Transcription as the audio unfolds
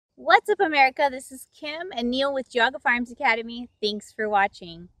What's up, America? This is Kim and Neil with Geauga Firearms Academy. Thanks for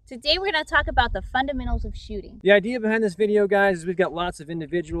watching. Today we're going to talk about the fundamentals of shooting. The idea behind this video, guys, is we've got lots of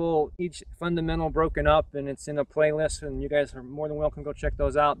each fundamental broken up, and it's in a playlist, and you guys are more than welcome to go check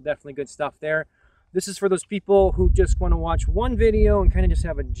those out. Definitely good stuff there. This is for those people who just want to watch one video and kind of just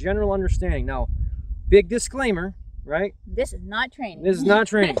have a general understanding. Now, big disclaimer, right? This is not training. This is not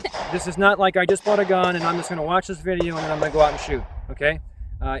training. This is not like I just bought a gun and I'm just going to watch this video and then I'm going to go out and shoot, okay?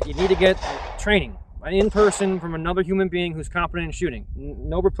 You need to get training in person from another human being who's competent in shooting.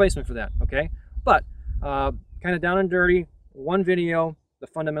 No replacement for that, okay? But kind of down and dirty, one video, the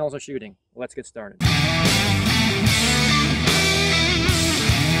fundamentals of shooting. Let's get started.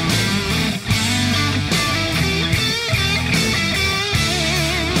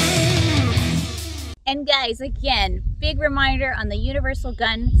 And guys, again, big reminder on the universal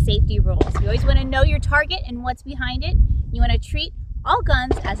gun safety rules. You always want to know your target and what's behind it. You want to treat all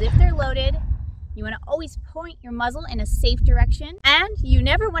guns as if they're loaded. You want to always point your muzzle in a safe direction, and you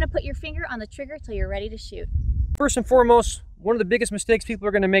never want to put your finger on the trigger till you're ready to shoot. First and foremost, one of the biggest mistakes people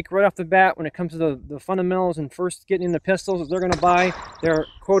are going to make right off the bat when it comes to the fundamentals and first getting into pistols is they're going to buy their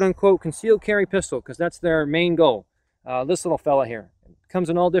quote-unquote concealed carry pistol because that's their main goal. This little fella here. It comes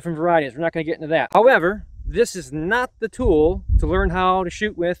in all different varieties. We're not going to get into that. However, this is not the tool to learn how to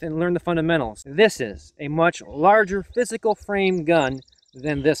shoot with and learn the fundamentals. This is a much larger physical frame gun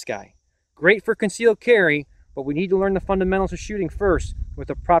than this guy. Great for concealed carry, but we need to learn the fundamentals of shooting first with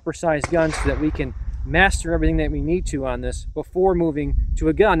a proper size gun so that we can master everything that we need to on this before moving to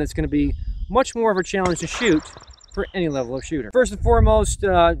a gun that's going to be much more of a challenge to shoot for any level of shooter. First and foremost,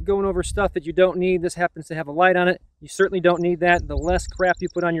 going over stuff that you don't need. This happens to have a light on it. You certainly don't need that. The less crap you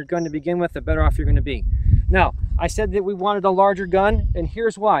put on your gun to begin with, the better off you're going to be. Now, I said that we wanted a larger gun, and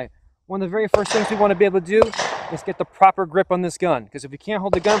here's why. One of the very first things we want to be able to do is get the proper grip on this gun, because if you can't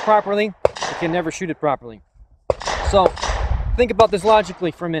hold the gun properly, you can never shoot it properly. So, think about this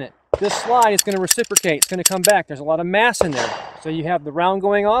logically for a minute. This slide is going to reciprocate. It's going to come back. There's a lot of mass in there. So you have the round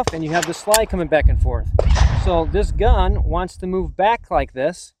going off, and you have the slide coming back and forth. So this gun wants to move back like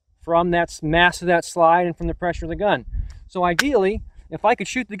this from that mass of that slide and from the pressure of the gun. So ideally, if I could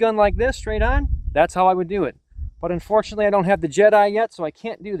shoot the gun like this straight on, that's how I would do it. But unfortunately, I don't have the Jedi yet, so I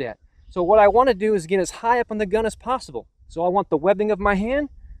can't do that. So what I want to do is get as high up on the gun as possible. So I want the webbing of my hand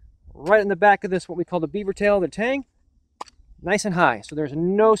right in the back of this, what we call the beaver tail of the tang, nice and high. So there's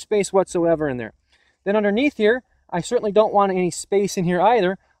no space whatsoever in there. Then underneath here, I certainly don't want any space in here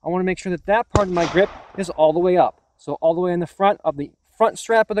either. I want to make sure that that part of my grip is all the way up. So all the way in the front of the front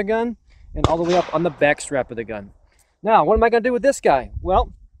strap of the gun and all the way up on the back strap of the gun. Now, what am I going to do with this guy?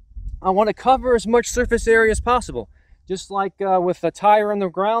 Well, I want to cover as much surface area as possible. Just like with a tire on the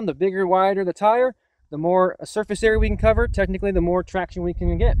ground, the bigger, wider the tire, the more surface area we can cover, technically the more traction we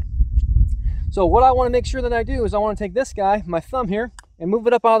can get. So what I want to make sure that I do is I want to take this guy, my thumb here, and move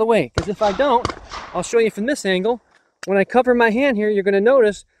it up out of the way. Because if I don't, I'll show you from this angle, when I cover my hand here, you're going to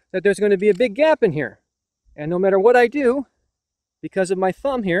notice that there's going to be a big gap in here. And no matter what I do, because of my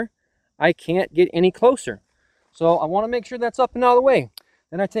thumb here, I can't get any closer. So I want to make sure that's up and out of the way.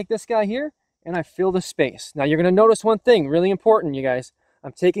 Then I take this guy here and I fill the space. Now you're going to notice one thing, really important, you guys.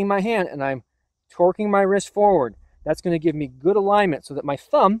 I'm taking my hand and I'm torquing my wrist forward. That's going to give me good alignment so that my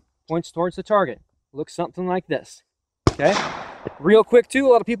thumb points towards the target. Looks something like this. Okay? Real quick too, a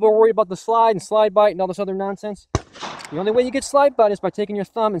lot of people are worried about the slide and slide bite and all this other nonsense. The only way you get slide bite is by taking your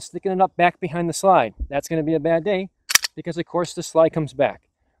thumb and sticking it up back behind the slide. That's going to be a bad day because of course the slide comes back.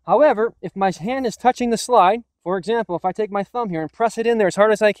 However, if my hand is touching the slide, for example, if I take my thumb here and press it in there as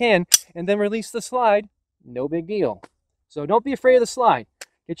hard as I can and then release the slide, no big deal. So don't be afraid of the slide.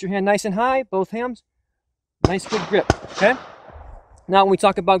 Get your hand nice and high, both hands, nice good grip, okay? Now when we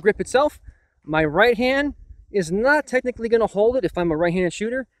talk about grip itself, my right hand is not technically going to hold it if I'm a right-handed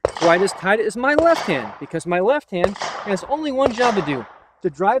shooter. Why I just tied it is my left hand, because my left hand has only one job to do, to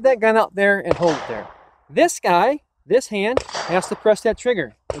drive that gun out there and hold it there. This guy, this hand, has to press that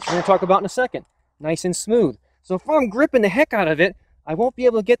trigger, which we're going to talk about in a second, nice and smooth. So if I'm gripping the heck out of it, I won't be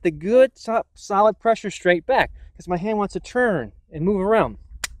able to get the good, solid pressure straight back, because my hand wants to turn and move around.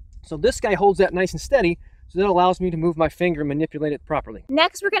 So this guy holds that nice and steady, so that allows me to move my finger and manipulate it properly.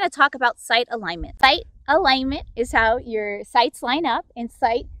 Next, we're going to talk about sight alignment. Sight alignment is how your sights line up, and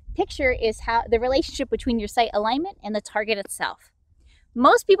sight picture is how the relationship between your sight alignment and the target itself.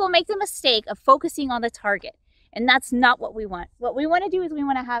 Most people make the mistake of focusing on the target, and that's not what we want. What we want to do is we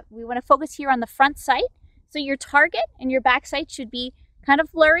want to focus here on the front sight. So your target and your back sight should be kind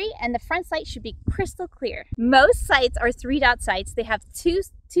of blurry, and the front sight should be crystal clear. Most sights are 3-dot sights. They have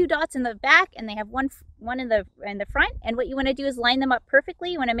two dots in the back, and they have one in the front. And what you want to do is line them up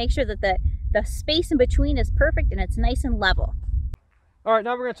perfectly. You want to make sure that the space in between is perfect and it's nice and level. All right,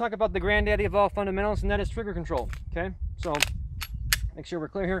 now we're going to talk about the granddaddy of all fundamentals, and that is trigger control. Okay, so make sure we're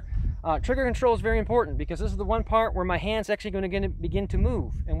clear here. Trigger control is very important because this is the one part where my hand's actually going to begin to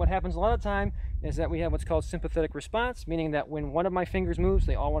move. And what happens a lot of time is that we have what's called sympathetic response, meaning that when one of my fingers moves,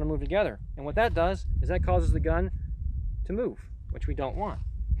 they all want to move together. And what that does is that causes the gun to move, which we don't want.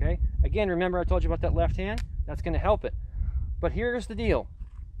 Okay, again, remember I told you about that left hand? That's going to help it. But here's the deal.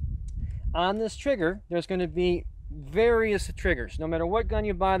 On this trigger, there's going to be various triggers. No matter what gun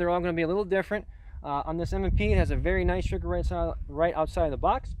you buy, they're all going to be a little different. On this M&P, it has a very nice trigger right outside of the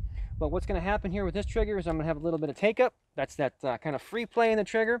box. But what's going to happen here with this trigger is I'm going to have a little bit of take up. That's that kind of free play in the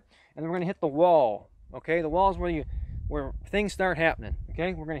trigger. And then we're going to hit the wall. Okay, the wall is where things start happening.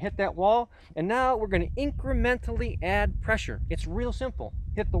 Okay, we're going to hit that wall. And now we're going to incrementally add pressure. It's real simple.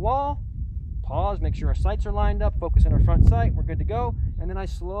 Hit the wall, pause, make sure our sights are lined up, focus on our front sight, we're good to go. And then I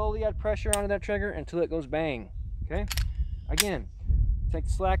slowly add pressure onto that trigger until it goes bang. Okay, again, take the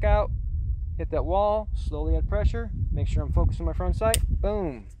slack out, hit that wall, slowly add pressure, make sure I'm focused on my front sight,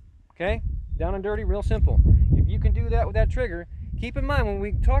 boom. Okay, down and dirty, real simple. If you can do that with that trigger, keep in mind when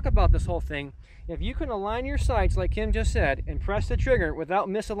we talk about this whole thing, if you can align your sights like Kim just said and press the trigger without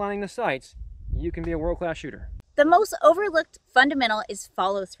misaligning the sights, you can be a world-class shooter. The most overlooked fundamental is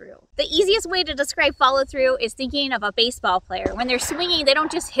follow through. The easiest way to describe follow through is thinking of a baseball player. When they're swinging, they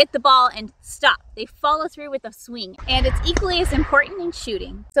don't just hit the ball and stop. They follow through with the swing, and it's equally as important in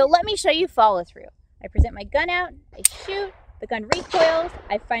shooting. So let me show you follow through. I present my gun out, I shoot, the gun recoils,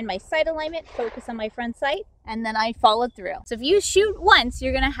 I find my sight alignment, focus on my front sight, and then I follow through. So if you shoot once,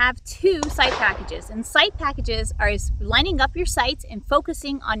 you're gonna have 2 sight packages, and sight packages are lining up your sights and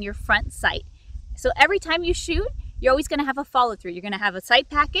focusing on your front sight. So every time you shoot, you're always gonna have a follow through. You're gonna have a sight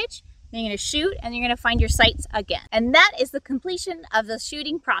package, then you're gonna shoot, and you're gonna find your sights again. And that is the completion of the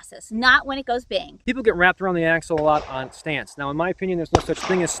shooting process, not when it goes bang. People get wrapped around the axle a lot on stance. Now, in my opinion, there's no such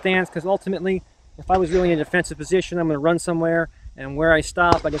thing as stance, because ultimately, if I was really in a defensive position, I'm gonna run somewhere, and where I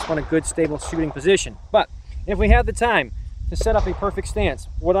stop, I just want a good, stable shooting position. But if we have the time to set up a perfect stance,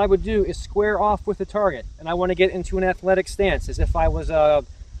 what I would do is square off with the target, and I wanna get into an athletic stance, as if I was a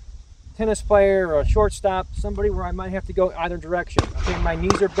tennis player or a shortstop, somebody where I might have to go either direction. Okay, my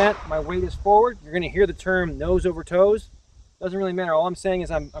knees are bent, my weight is forward. You're going to hear the term nose over toes. Doesn't really matter. All I'm saying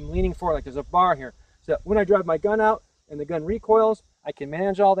is I'm leaning forward, like there's a bar here. So when I drive my gun out and the gun recoils, I can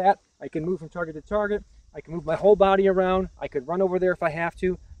manage all that. I can move from target to target. I can move my whole body around. I could run over there if I have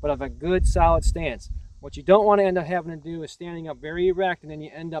to, but I have a good solid stance. What you don't want to end up having to do is standing up very erect, and then you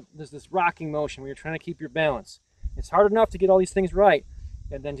end up, there's this rocking motion where you're trying to keep your balance. It's hard enough to get all these things right,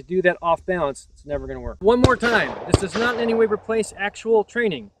 and then to do that off balance, it's never going to work. One more time, this does not in any way replace actual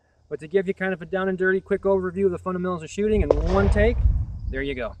training, but to give you kind of a down and dirty quick overview of the fundamentals of shooting in one take, there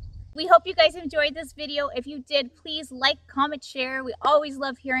you go. We hope you guys enjoyed this video. If you did, please like, comment, share. We always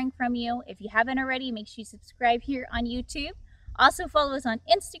love hearing from you. If you haven't already, make sure you subscribe here on YouTube. Also follow us on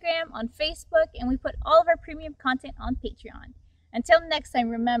Instagram, on Facebook, and we put all of our premium content on Patreon. Until next time,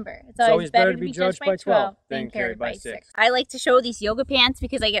 remember, it's always better to be judged by 12 than carried by 6. I like to show these yoga pants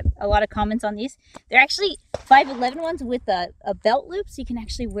because I get a lot of comments on these. They're actually 5'11" ones with a belt loop, so you can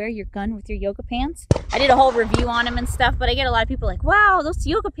actually wear your gun with your yoga pants. I did a whole review on them and stuff, but I get a lot of people like, wow, those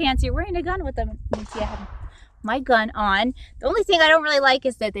yoga pants, you're wearing a gun with them. You see, I have my gun on. The only thing I don't really like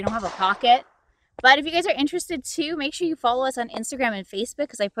is that they don't have a pocket. But if you guys are interested too, make sure you follow us on Instagram and Facebook,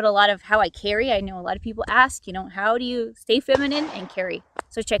 because I put a lot of how I carry. I know a lot of people ask, you know, how do you stay feminine and carry?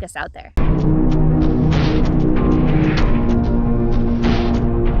 So check us out there.